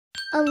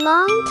A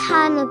long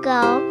time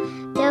ago,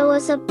 there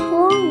was a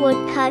poor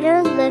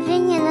woodcutter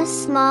living in a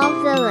small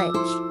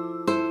village.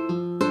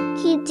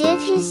 He did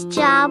his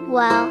job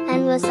well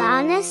and was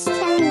honest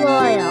and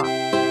loyal.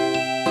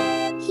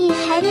 He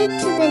headed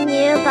to the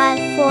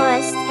nearby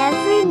forest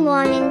every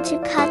morning to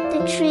cut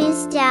the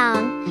trees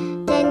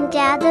down, then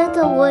gather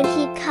the wood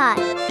he cut,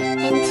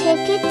 and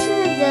take it to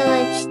the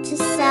village to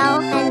sell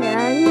and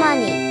earn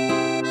money.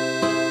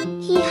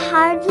 He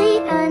hardly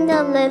earned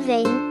a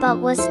living but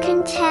was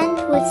content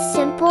with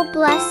simple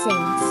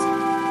blessings.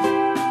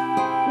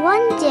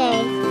 One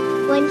day,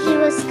 when he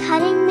was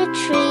cutting the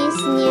trees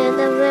near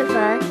the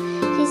river,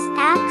 his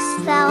axe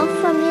fell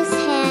from his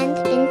hand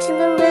into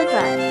the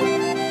river.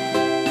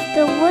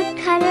 The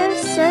woodcutter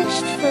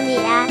searched for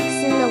the axe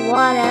in the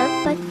water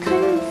but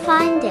couldn't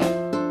find it.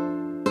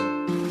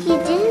 He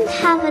didn't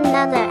have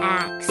another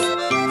axe,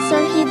 so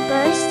he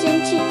burst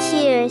into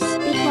tears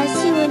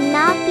because he would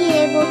not be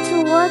able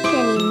to work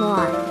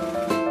anymore.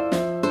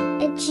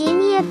 A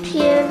genie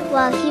appeared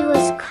while he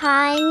was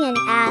crying and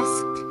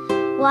asked,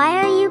 "Why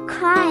are you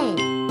crying?"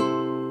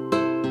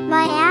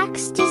 "My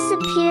axe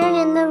disappeared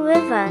in the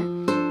river,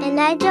 and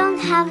I don't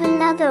have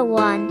another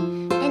one,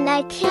 and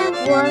I can't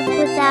work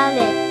without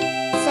it,"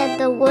 said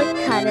the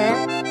woodcutter.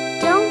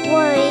 "Don't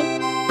worry,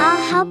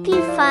 I'll help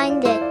you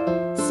find it,"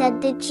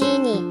 said the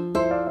genie.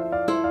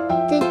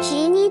 The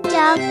genie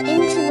dug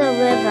into the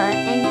river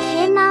and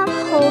came out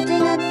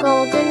holding a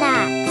golden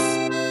axe.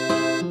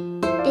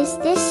 "Is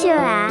this your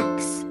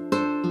axe?"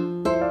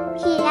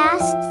 he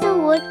asked the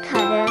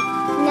woodcutter.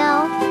 "No,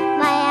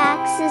 my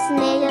axe is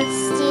made of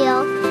steel,"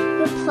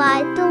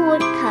 replied the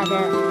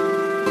woodcutter.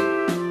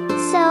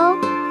 So,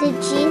 the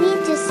genie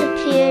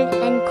disappeared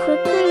and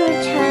quickly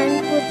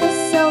returned with a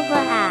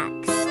silver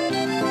axe.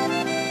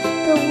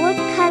 The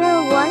woodcutter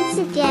once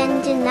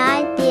again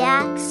denied the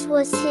axe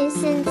was his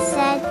and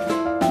said,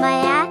 "My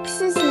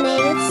axe is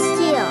made of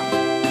steel."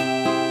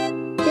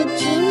 The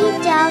genie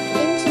dug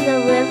into the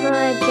river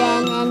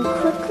again and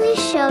quickly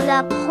showed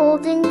up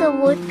holding the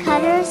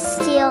woodcutter's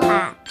steel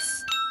axe.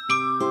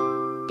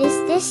 "Is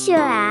this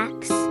your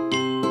axe?"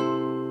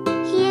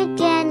 he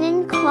again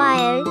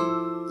inquired.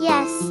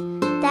 "Yes,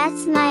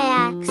 that's my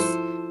axe,"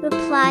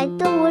 replied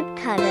the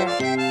woodcutter.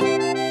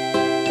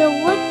 The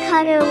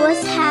woodcutter was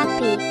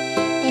happy,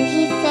 and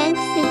he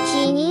thanked the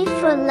genie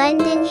for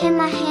lending him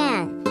a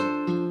hand.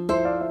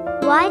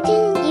 "Why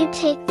didn't you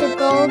take the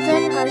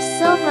golden or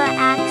silver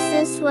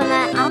axes when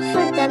I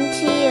offered them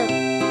to you?"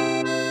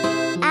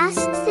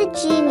 asked the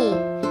genie.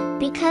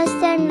 "Because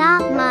they're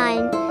not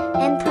mine,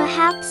 and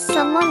perhaps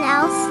someone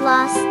else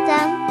lost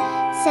them,"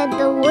 said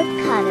the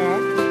woodcutter.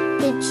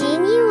 The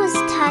genie was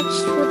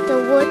touched with the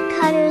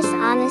woodcutter's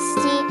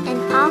honesty and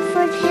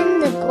offered him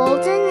the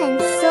golden and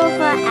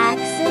silver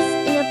axes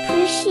in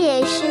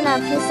appreciation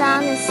of his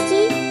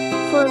honesty,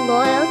 for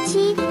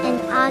loyalty and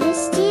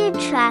honesty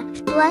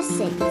attract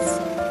blessings.